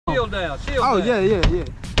shield down. Shield oh, down. yeah.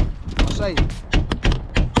 I'll say it.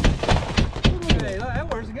 Hey, that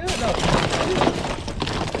works good though.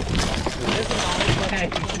 This is the only way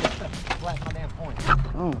to flatten my damn point.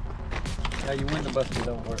 Oh. Yeah, your window buster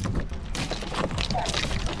don't work.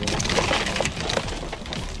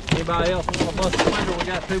 Anybody else want to bust the window? We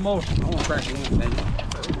got 2 more. I want to crack it in, man.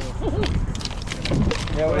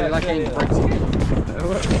 Yeah, Well, like I ain't breaks it.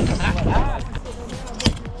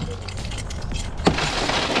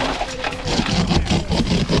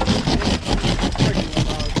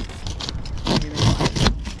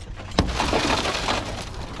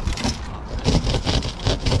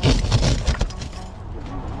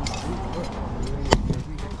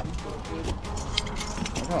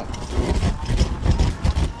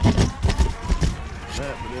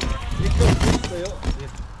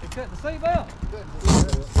 It cut the seatbelt.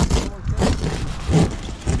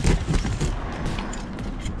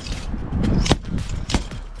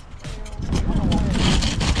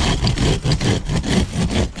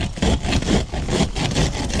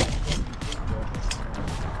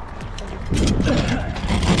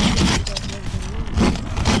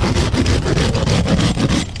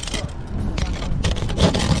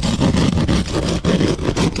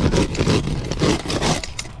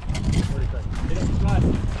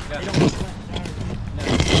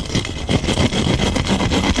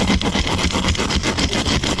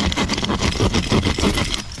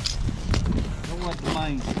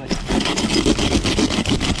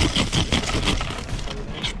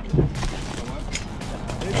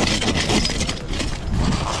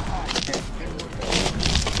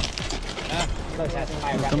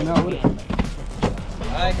 Coming out with it. All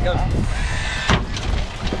right, go.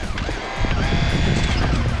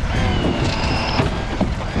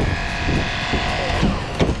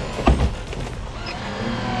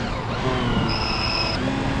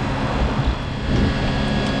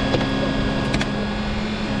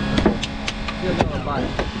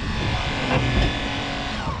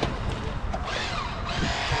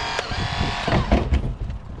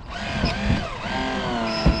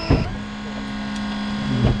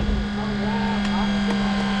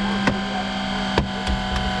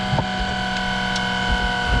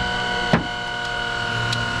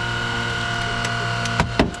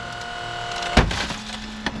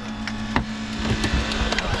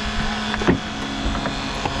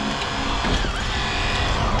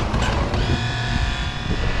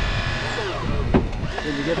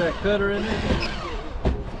 Did you get that cutter in there?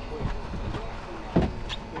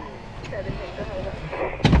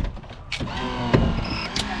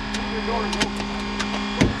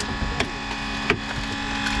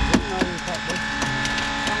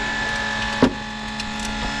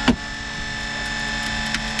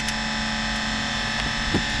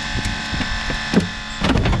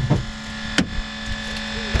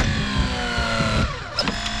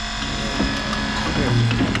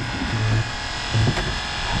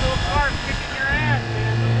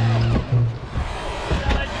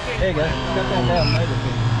 There you go. Cut that down later.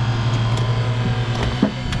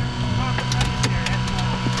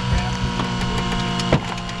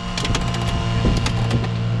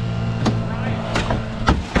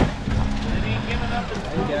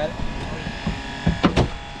 You got it.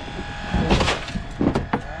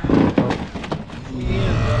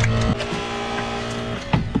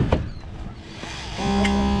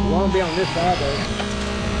 You want to be on this side though.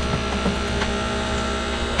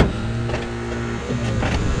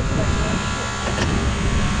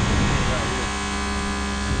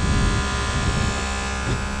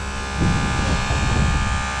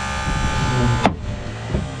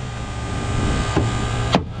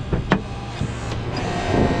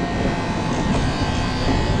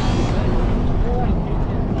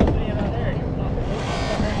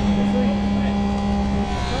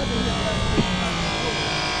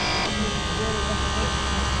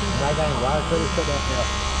 I got any wire cutters cut that now.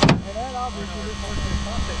 And that obviously this one is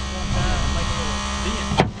contact one time and make a little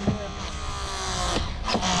dent.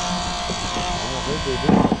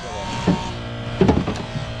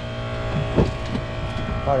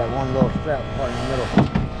 Part that one little strap part in the middle.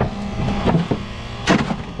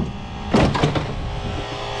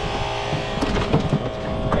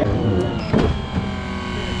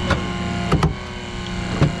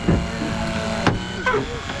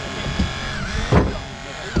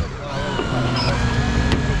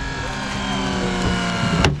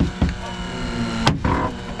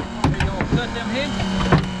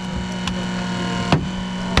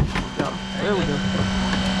 There we go.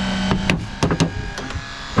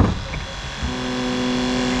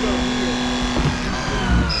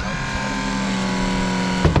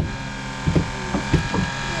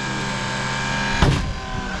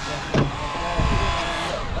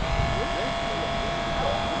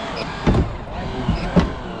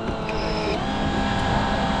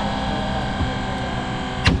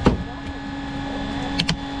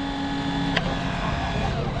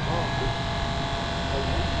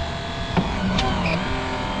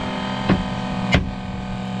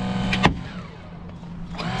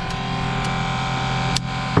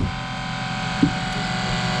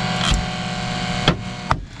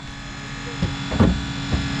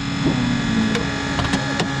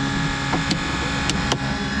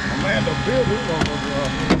 field we won't go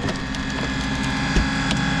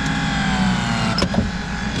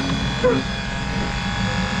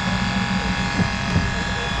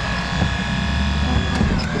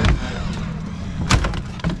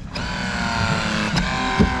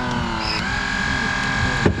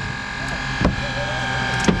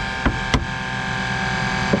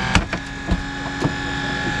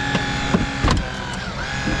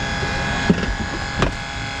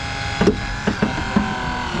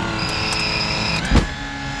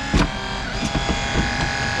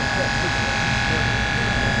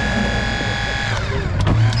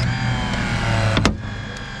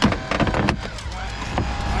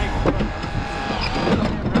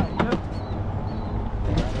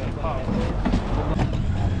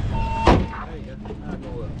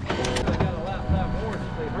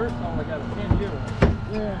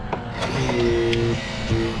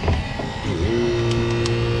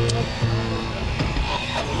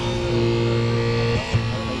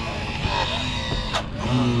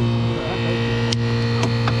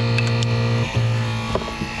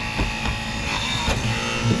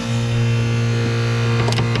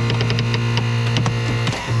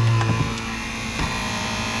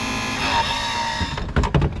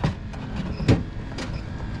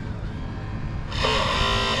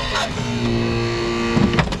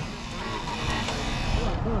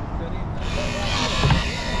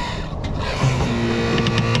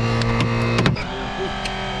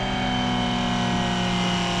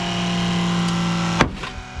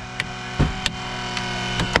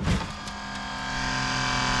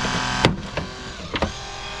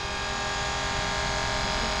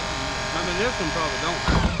This one probably don't.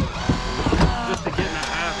 Just to get in that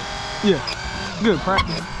habit. Yeah, good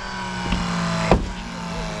practice.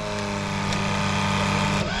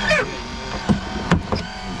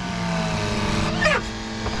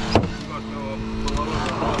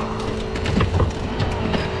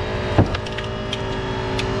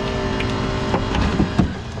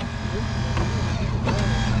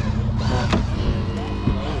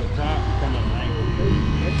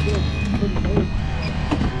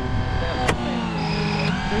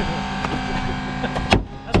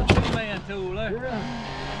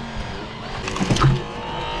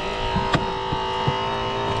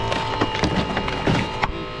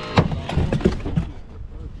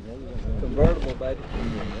 convertible, baby.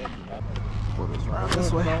 Pull this around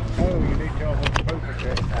this way. Oh, you need to hold the poker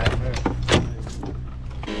check out there.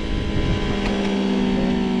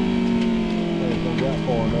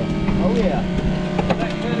 Oh, yeah.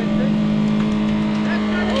 That cut it too?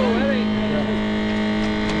 Oh, that ain't cut it.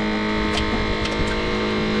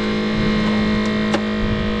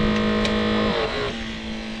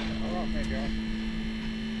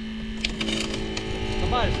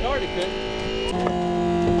 Somebody started cutting.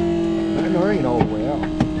 That ain't all the way out.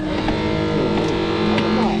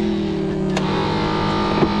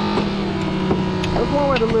 That's one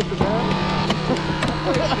way to lift it down.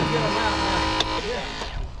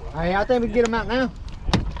 Hey, I think we can get them out now.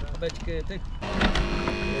 I bet you could too.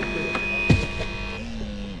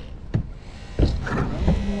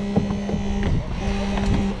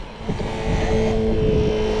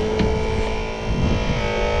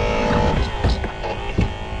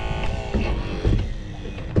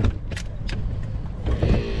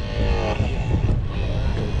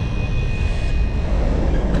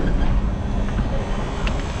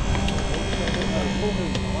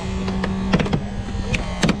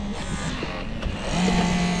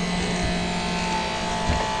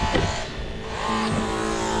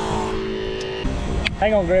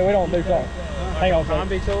 Hang on, Greg, we don't do something. Hang on,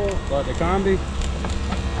 Combi tool? What, the combi?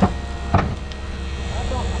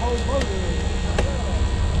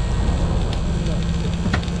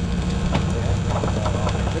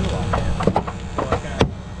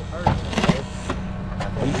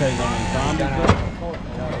 You take on the combi tool?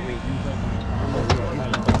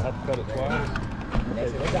 Have to cut it twice.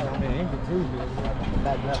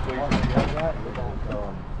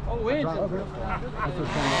 Oh, engine.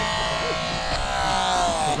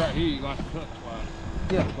 Right here, you got to cut twice.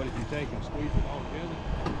 Yeah. But if you take and squeeze it all together,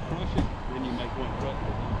 crush it, then you make one cut.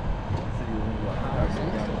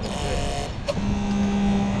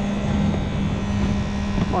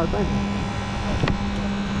 Smart thinking.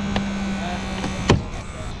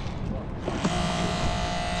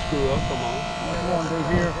 Screw up, come on. What you want to do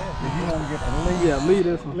here is you want to get the least, Lead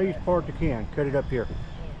this one. least part you can. Cut it up here.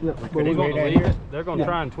 Yep. Cut it Gonna right leave here. it. They're going to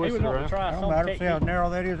try and twist it around. Don't matter. See how narrow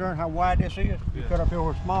that is there and how wide this is? You cut up here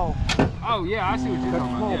where it's small. Oh, yeah, I see what you're Cut the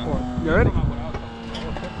talking small about. part. You ready?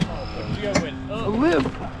 You went A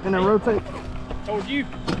lift and then rotate. told you.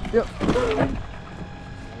 Yep.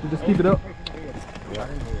 You just keep it up.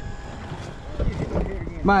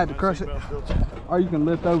 Might have to crush it. Or you can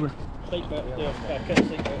lift over. Seatbelt still. Gotta cut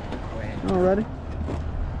seatbelt. Alrighty.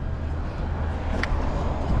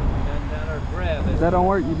 Down there, grab it. If that don't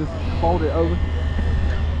work, you just fold it over.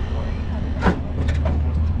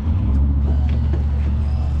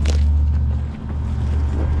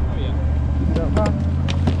 Oh yeah. Keep it up high.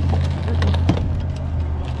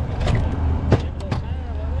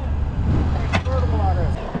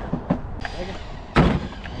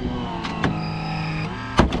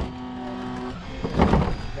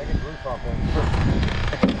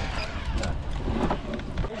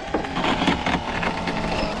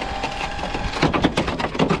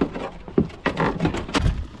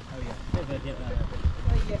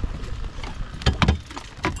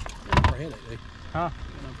 Huh?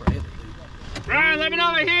 Ryan, let me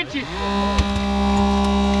know if I hit you.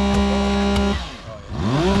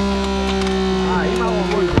 Alright, you might want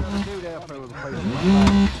to move. Do that for a little place.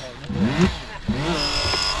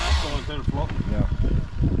 Going through the floor.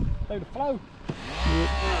 Through the flow.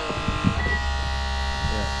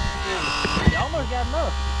 You almost got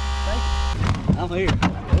enough. I'm here.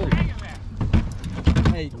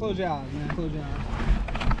 Hey, close your eyes, man. Close your eyes.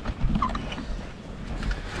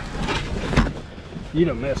 You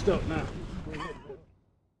done messed up now.